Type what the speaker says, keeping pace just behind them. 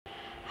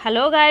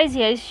Hello guys,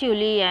 here is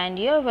Shuli and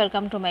you're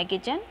welcome to my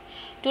kitchen.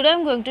 Today I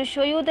am going to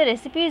show you the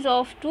recipes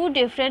of two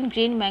different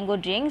green mango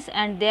drinks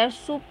and they are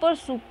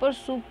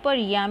super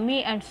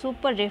yummy and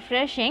super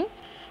refreshing.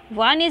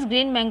 One is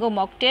green mango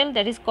mocktail,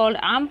 that is called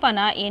Aam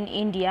Panna in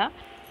India,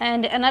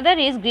 and another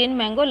is green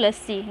mango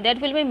lassi that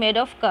will be made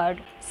of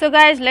curd. So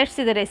guys, let's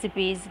see the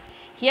recipes.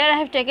 Here I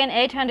have taken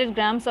 800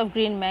 grams of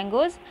green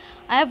mangoes.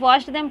 I have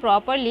washed them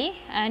properly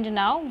and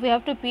now we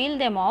have to peel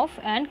them off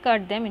and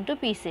cut them into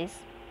pieces.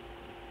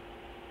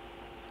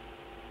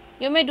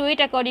 You may do it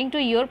according to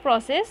your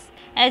process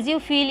as you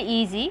feel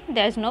easy,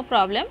 there is no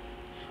problem.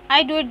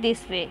 I do it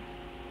this way.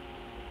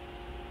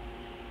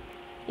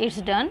 It's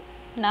done.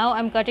 Now I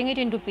am cutting it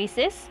into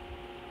pieces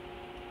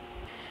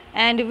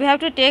and we have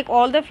to take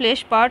all the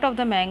flesh part of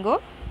the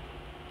mango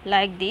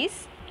like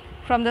this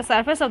from the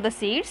surface of the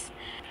seeds,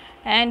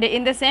 and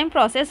in the same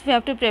process we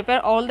have to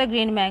prepare all the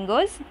green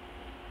mangoes,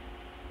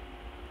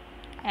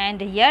 and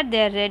here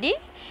they are ready.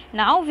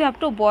 Now we have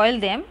to boil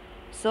them,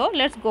 so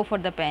let's go for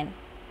the pan.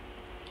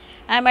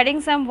 I am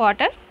adding some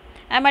water.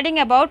 I am adding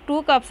about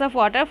 2 cups of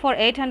water for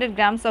 800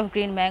 grams of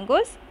green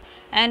mangoes,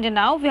 and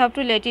now we have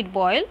to let it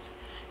boil,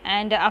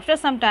 and after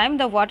some time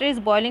the water is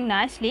boiling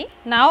nicely.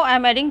 Now I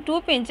am adding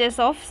 2 pinches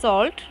of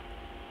salt,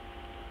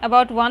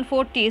 about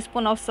 1/4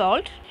 teaspoon of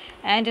salt,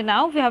 and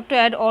now we have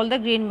to add all the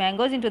green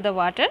mangoes into the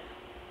water.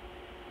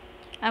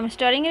 I am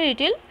stirring a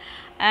little,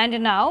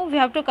 and now we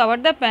have to cover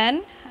the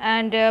pan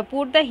and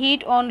put the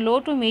heat on low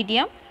to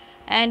medium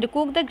and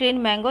cook the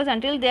green mangoes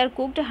until they are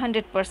cooked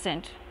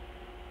 100%.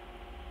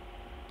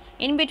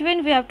 In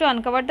between we have to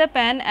uncover the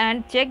pan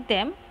and check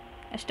them,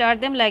 stir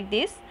them like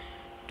this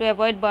to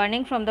avoid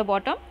burning from the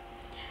bottom,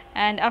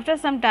 and after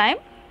some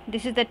time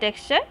this is the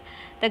texture.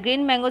 The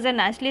green mangoes are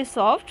nicely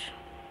soft,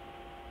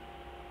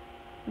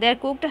 they are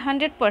cooked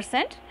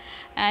 100%,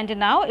 and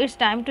now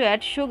it's time to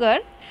add sugar.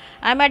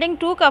 I am adding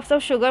 2 cups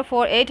of sugar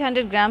for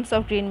 800 grams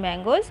of green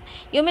mangoes.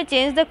 You may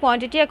change the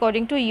quantity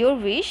according to your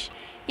wish.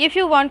 If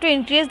you want to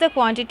increase the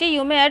quantity,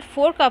 you may add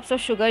 4 cups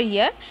of sugar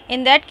here.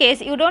 In that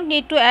case, you don't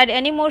need to add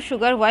any more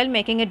sugar while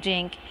making a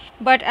drink.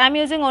 But I am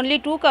using only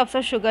 2 cups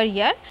of sugar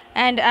here,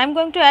 and I am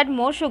going to add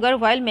more sugar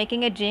while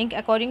making a drink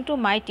according to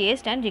my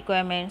taste and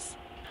requirements.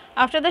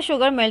 After the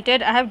sugar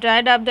melted, I have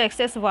dried up the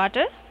excess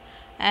water,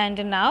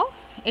 and now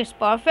it's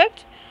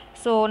perfect.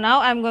 So now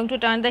I am going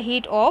to turn the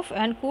heat off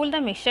and cool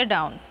the mixture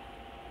down.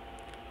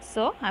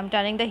 So I am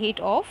turning the heat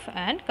off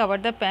and cover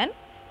the pan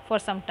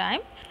for some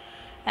time.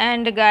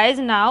 And guys,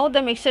 now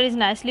the mixture is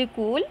nicely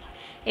cool,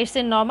 it's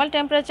in normal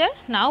temperature.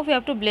 Now we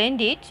have to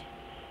blend it,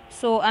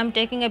 so I am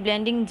taking a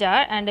blending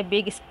jar and a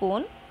big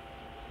spoon.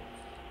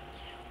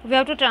 We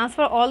have to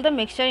transfer all the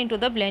mixture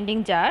into the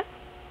blending jar.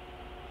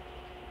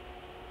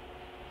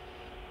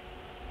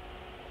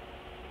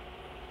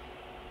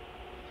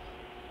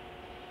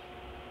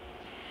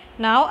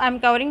 Now I am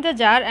covering the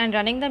jar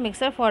and running the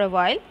mixer for a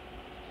while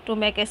to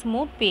make a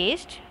smooth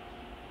paste,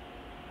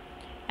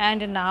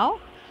 and now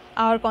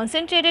our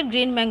concentrated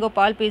green mango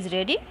pulp is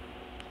ready.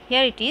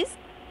 Here it is.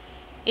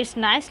 It's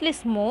nicely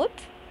smooth.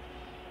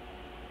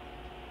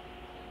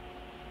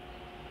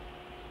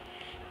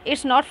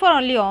 It's not for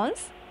only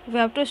once. We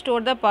have to store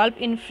the pulp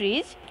in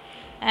fridge,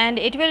 and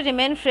it will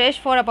remain fresh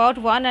for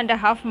about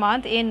 1.5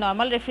 months in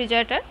normal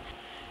refrigerator,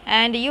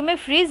 and you may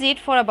freeze it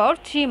for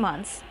about 3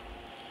 months.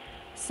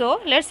 So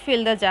let's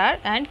fill the jar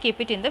and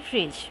keep it in the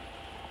fridge.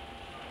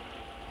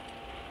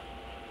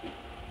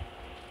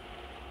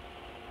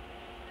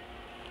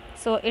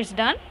 So it's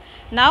done.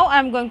 Now I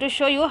am going to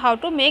show you how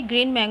to make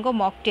green mango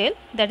mocktail,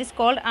 that is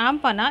called Aam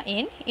Panna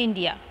in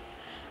India.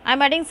 I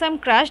am adding some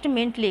crushed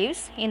mint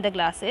leaves in the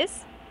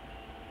glasses.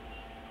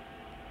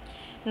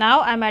 Now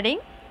I am adding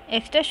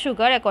extra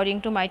sugar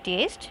according to my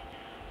taste,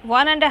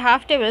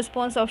 1.5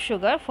 tablespoons of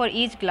sugar for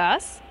each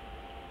glass,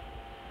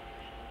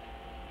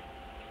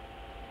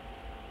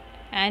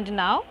 and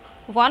now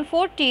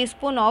 1/4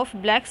 teaspoon of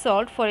black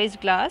salt for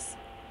each glass,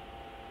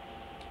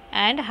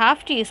 and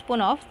half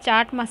teaspoon of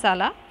chaat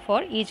masala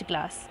for each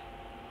glass.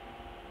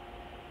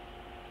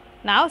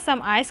 Now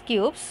some ice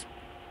cubes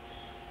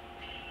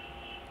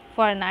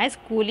for a nice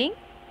cooling,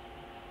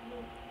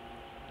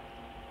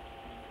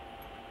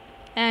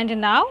 and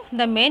now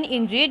the main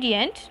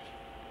ingredient,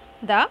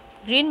 the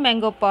green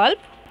mango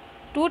pulp,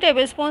 2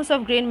 tablespoons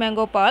of green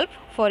mango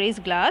pulp for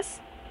each glass.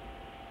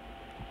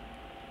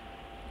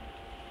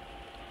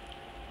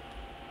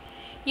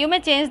 You may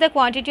change the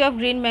quantity of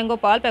green mango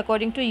pulp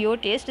according to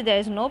your taste, there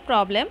is no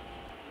problem.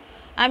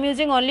 I am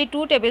using only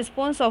 2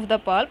 tablespoons of the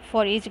pulp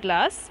for each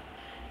glass,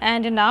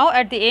 and now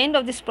at the end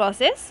of this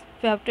process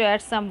we have to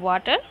add some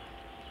water,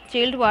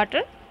 chilled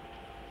water.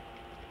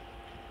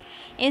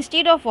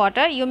 Instead of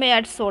water you may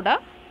add soda,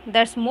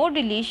 that's more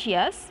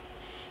delicious.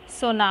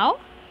 So now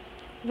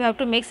we have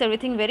to mix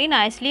everything very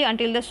nicely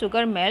until the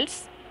sugar melts,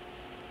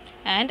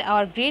 and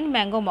our green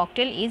mango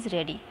mocktail is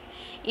ready.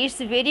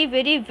 It's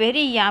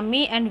very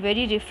yummy and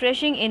very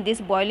refreshing in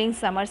this boiling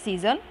summer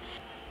season.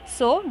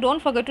 So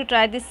don't forget to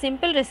try this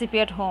simple recipe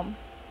at home.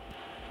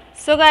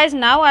 So guys,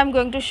 now I am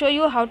going to show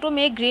you how to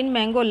make green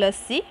mango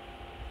lassi.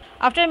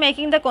 After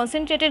making the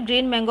concentrated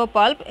green mango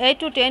pulp, 8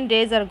 to 10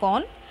 days are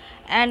gone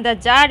and the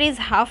jar is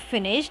half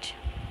finished.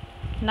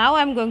 Now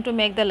I am going to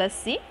make the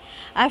lassi.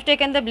 I have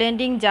taken the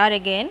blending jar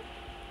again,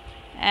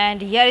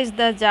 and here is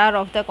the jar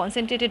of the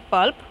concentrated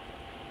pulp.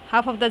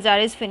 Half of the jar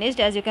is finished,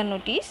 as you can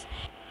notice.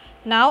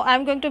 Now I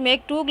am going to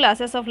make 2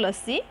 glasses of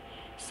lassi.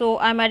 So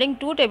I am adding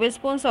 2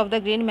 tablespoons of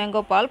the green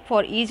mango pulp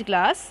for each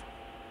glass.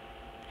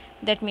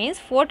 That means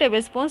 4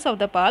 tablespoons of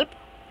the pulp.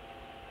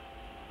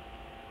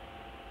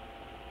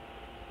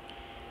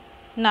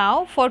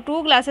 Now for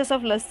 2 glasses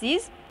of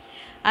lassis,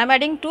 I am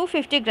adding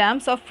 250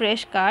 grams of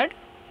fresh curd.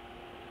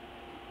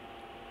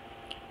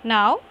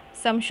 Now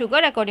some sugar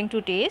according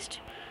to taste.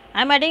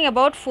 I am adding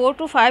about 4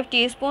 to 5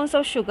 teaspoons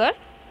of sugar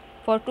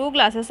for 2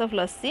 glasses of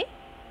lassi.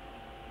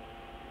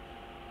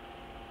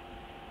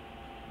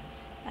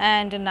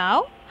 And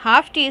now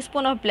half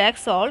teaspoon of black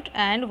salt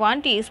and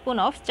 1 teaspoon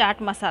of chaat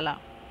masala.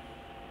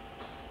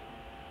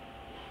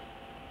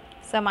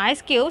 Some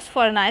ice cubes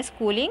for nice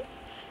cooling.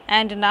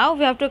 And now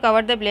we have to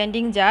cover the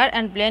blending jar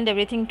and blend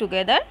everything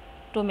together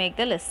to make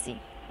the lassi.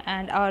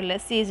 And our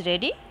lassi is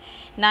ready.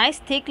 Nice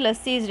thick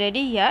lassi is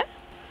ready here.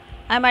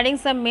 I am adding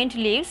some mint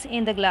leaves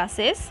in the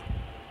glasses.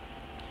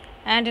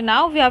 And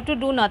now we have to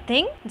do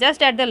nothing,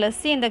 just add the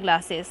lassi in the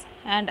glasses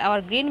and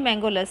our green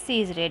mango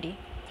lassi is ready.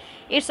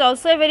 It's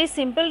also a very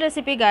simple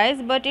recipe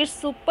guys, but it's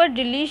super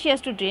delicious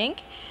to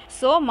drink.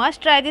 So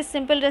must try this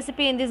simple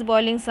recipe in this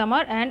boiling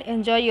summer and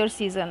enjoy your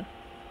season.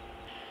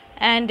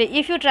 And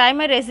if you try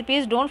my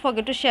recipes, don't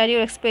forget to share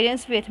your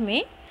experience with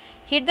me.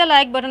 Hit the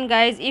like button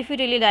guys if you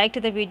really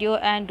liked the video,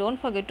 and don't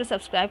forget to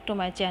subscribe to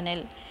my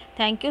channel.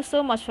 Thank you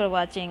so much for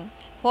watching.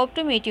 Hope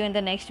to meet you in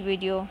the next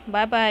video.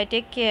 Bye bye.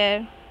 Take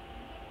care.